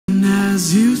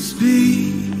As you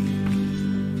speak,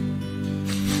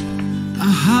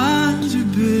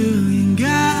 100 billion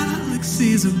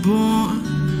galaxies are born.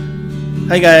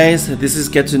 Hi guys, this is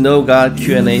Get to Know God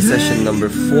Q&A session number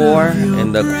 4,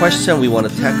 and the question we want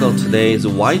to tackle today is,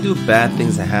 why do bad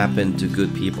things happen to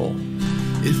good people?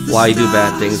 Why do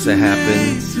bad things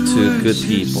happen to good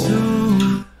people?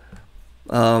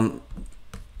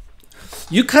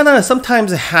 You kind of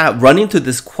sometimes run into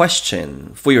this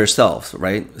question for yourself,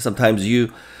 right? Sometimes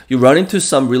you run into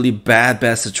some really bad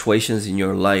situations in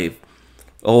your life,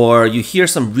 or you hear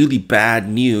some really bad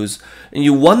news and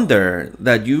you wonder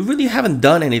that you really haven't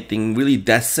done anything really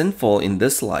that sinful in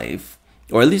this life,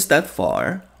 or at least that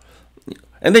far.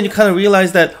 And then you kind of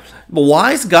realize that, but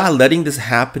why is God letting this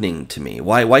happening to me?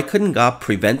 Why couldn't God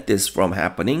prevent this from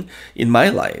happening in my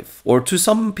life, or to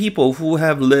some people who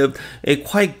have lived a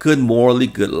quite good, morally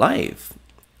good life,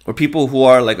 or people who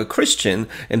are like a Christian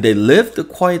and they lived a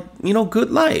quite,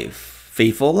 good life,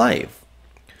 faithful life?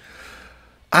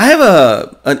 I have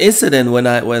an incident when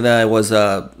I was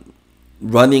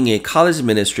running a college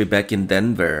ministry back in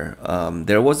Denver.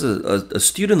 There was a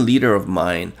student leader of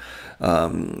mine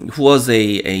who was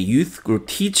a youth group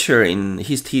teacher in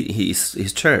his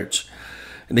church.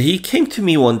 And he came to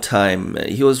me one time.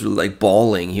 He was like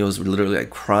bawling. He was literally like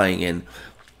crying, and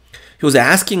he was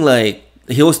asking, like,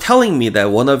 he was telling me that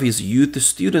one of his youth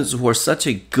students, who was such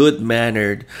a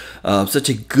good-mannered, such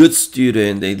a good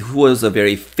student, and who was a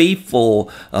very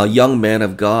faithful young man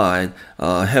of God,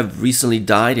 have recently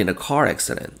died in a car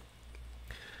accident.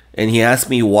 And he asked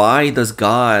me, why does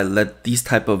God let these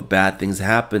type of bad things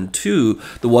happen to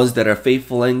the ones that are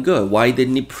faithful and good? Why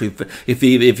didn't he prevent?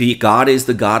 If God is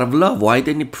the God of love, why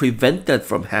didn't he prevent that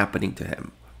from happening to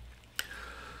him?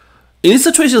 In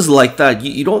situations like that,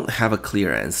 you don't have a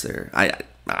clear answer.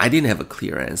 I didn't have a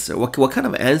clear answer. What kind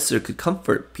of answer could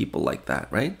comfort people like that,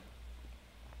 right?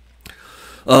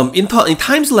 In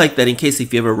times like that, in case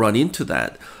if you ever run into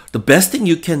that, the best thing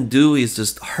you can do is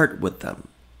just hurt with them.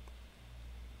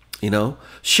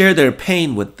 Share their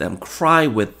pain with them, cry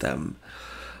with them.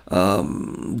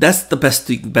 That's the best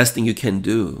thing you can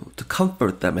do to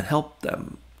comfort them and help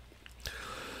them.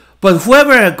 But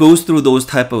whoever goes through those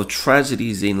type of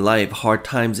tragedies in life, hard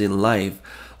times in life,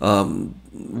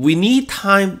 we need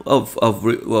time of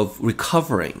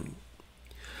recovering.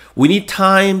 We need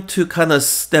time to kind of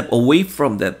step away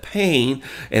from that pain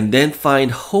and then find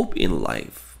hope in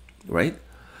life, right?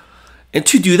 And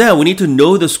to do that, we need to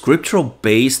know the scriptural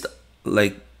based,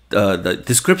 the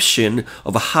description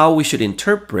of how we should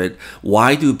interpret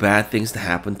why do bad things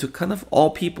happen to kind of all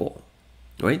people,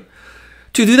 right?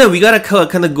 To do that, we gotta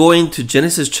kind of go into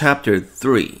Genesis chapter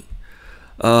 3.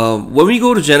 When we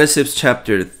go to Genesis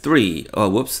chapter 3,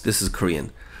 this is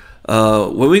Korean.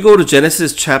 When we go to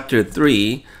Genesis chapter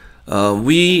 3,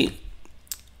 we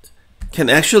can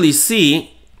actually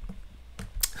see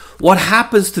what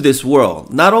happens to this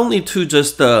world. Not only to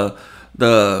just the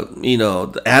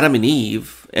Adam and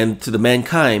Eve and to the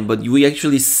mankind, but we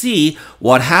actually see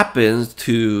what happens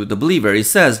to the believer. It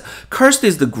says, "Cursed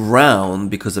is the ground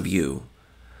because of you.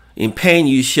 In pain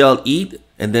you shall eat,"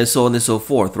 and then so on and so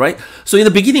forth, right? So in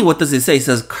the beginning, what does it say? It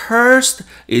says, "Cursed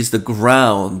is the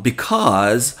ground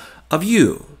because of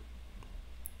you."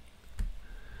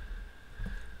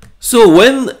 So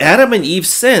when Adam and Eve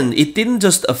sinned, it didn't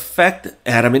just affect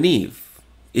Adam and Eve.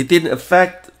 It didn't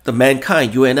affect the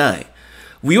mankind, you and I.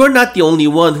 We were not the only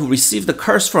one who received the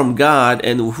curse from God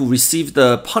and who received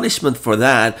the punishment for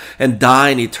that and die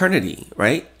in eternity,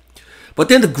 right? But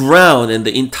then the ground and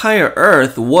the entire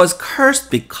earth was cursed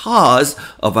because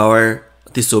of our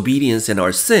disobedience and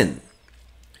our sin.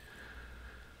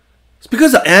 It's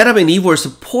because Adam and Eve were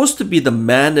supposed to be the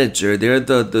manager. They're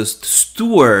the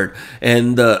steward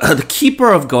and the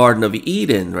keeper of Garden of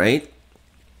Eden, right?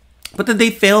 But then they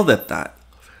failed at that.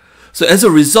 So as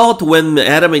a result, when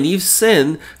Adam and Eve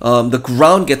sin, the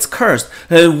ground gets cursed.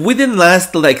 And within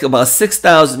last about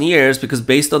 6,000 years, because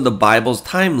based on the Bible's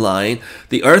timeline,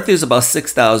 the earth is about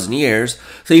 6,000 years.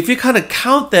 So if you kind of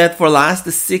count that for last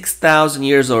 6,000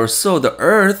 years or so, the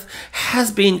earth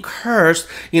has been cursed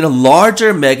in a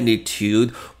larger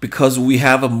magnitude because we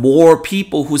have more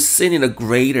people who sin in a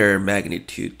greater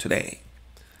magnitude today.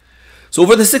 So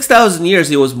over the 6,000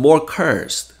 years, it was more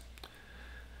cursed.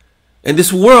 And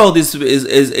this world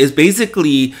is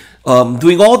basically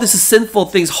doing all these sinful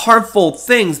things, harmful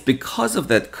things because of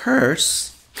that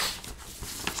curse.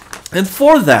 And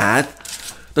for that,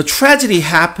 the tragedy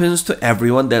happens to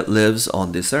everyone that lives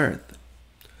on this earth.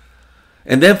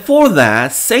 And then for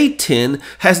that, Satan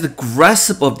has the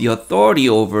grasp of the authority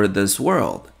over this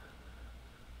world.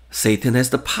 Satan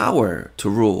has the power to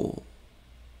rule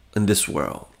in this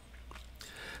world.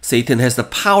 Satan has the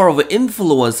power of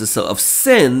influences of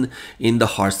sin in the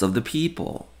hearts of the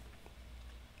people.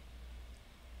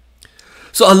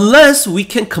 So unless we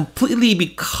can completely be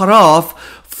cut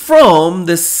off from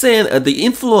the sin, the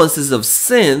influences of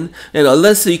sin, and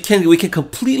unless we can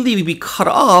completely be cut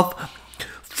off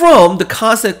from the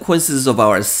consequences of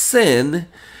our sin,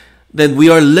 then we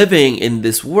are living in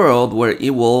this world where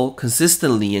it will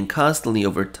consistently and constantly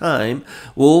over time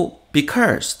will be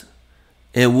cursed.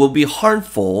 It will be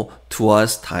harmful to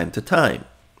us time to time.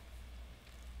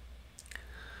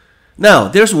 Now,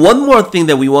 there's one more thing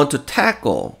that we want to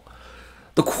tackle.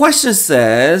 The question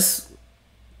says,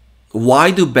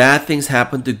 why do bad things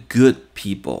happen to good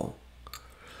people?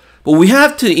 But we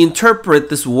have to interpret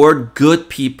this word good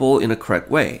people in a correct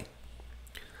way.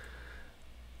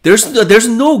 There's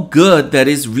no good that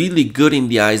is really good in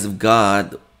the eyes of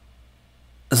God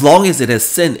as long as it has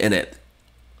sin in it.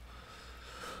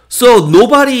 So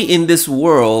nobody in this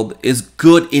world is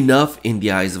good enough in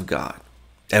the eyes of God.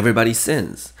 Everybody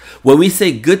sins. When we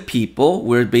say good people,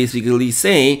 we're basically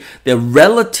saying that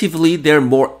relatively they're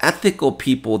more ethical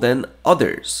people than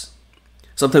others.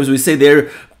 Sometimes we say they're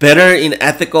better in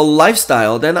ethical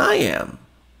lifestyle than I am.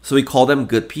 So we call them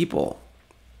good people.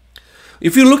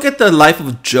 If you look at the life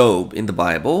of Job in the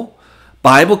Bible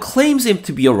claims him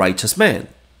to be a righteous man.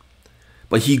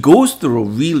 But he goes through a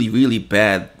really, really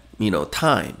bad,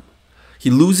 time.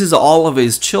 He loses all of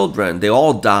his children. They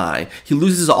all die. He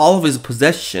loses all of his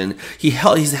possession.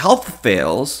 His health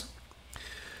fails.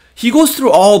 He goes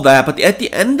through all that, but at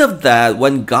the end of that,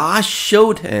 when God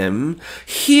showed him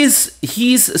his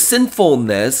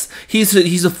sinfulness,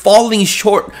 his falling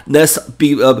shortness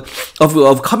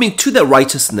of coming to the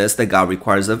righteousness that God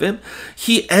requires of him,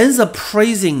 he ends up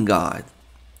praising God.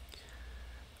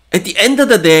 At the end of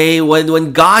the day,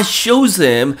 when God shows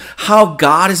him how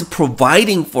God is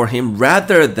providing for him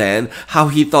rather than how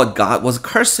he thought God was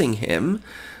cursing him,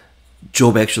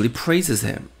 Job actually praises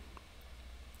him.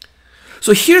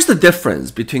 So here's the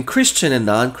difference between Christian and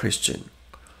non-Christian.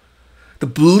 The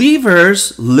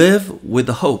believers live with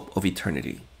the hope of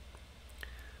eternity.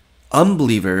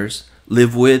 Unbelievers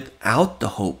live without the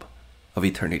hope of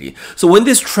eternity. So when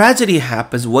this tragedy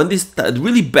happens, when these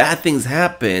really bad things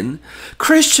happen,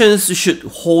 Christians should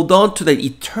hold on to that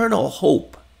eternal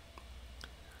hope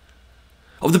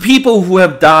of the people who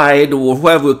have died or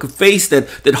whoever could face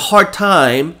that hard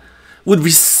time would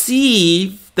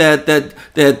receive that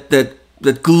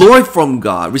glory from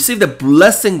God, receive the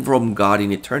blessing from God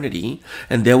in eternity,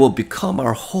 and they will become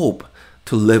our hope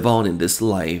to live on in this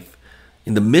life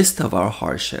in the midst of our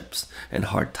hardships and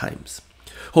hard times.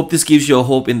 Hope this gives you a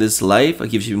hope in this life.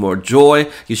 It gives you more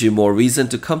joy, gives you more reason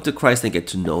to come to Christ and get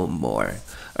to know Him more.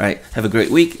 All right, have a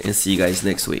great week and see you guys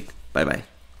next week. Bye-bye.